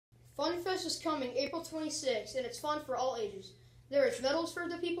FunFest is coming April 26th, and it's fun for all ages. There is medals for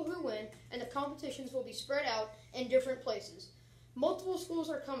the people who win, and the competitions will be spread out in different places. Multiple schools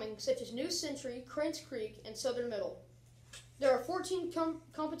are coming, such as New Century, Cranes Creek, and Southern Middle. There are 14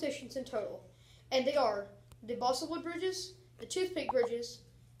 competitions in total, and they are the balsa wood bridges, the toothpick bridges,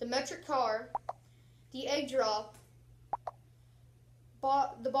 the metric car, the egg drop,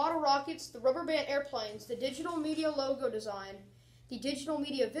 the bottle rockets, the rubber band airplanes, the digital media logo design, the digital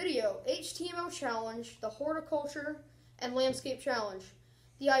media video, HTML challenge, the horticulture and landscape challenge,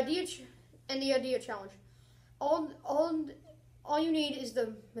 the idea challenge. All you need is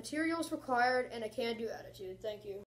the materials required and a can-do attitude. Thank you.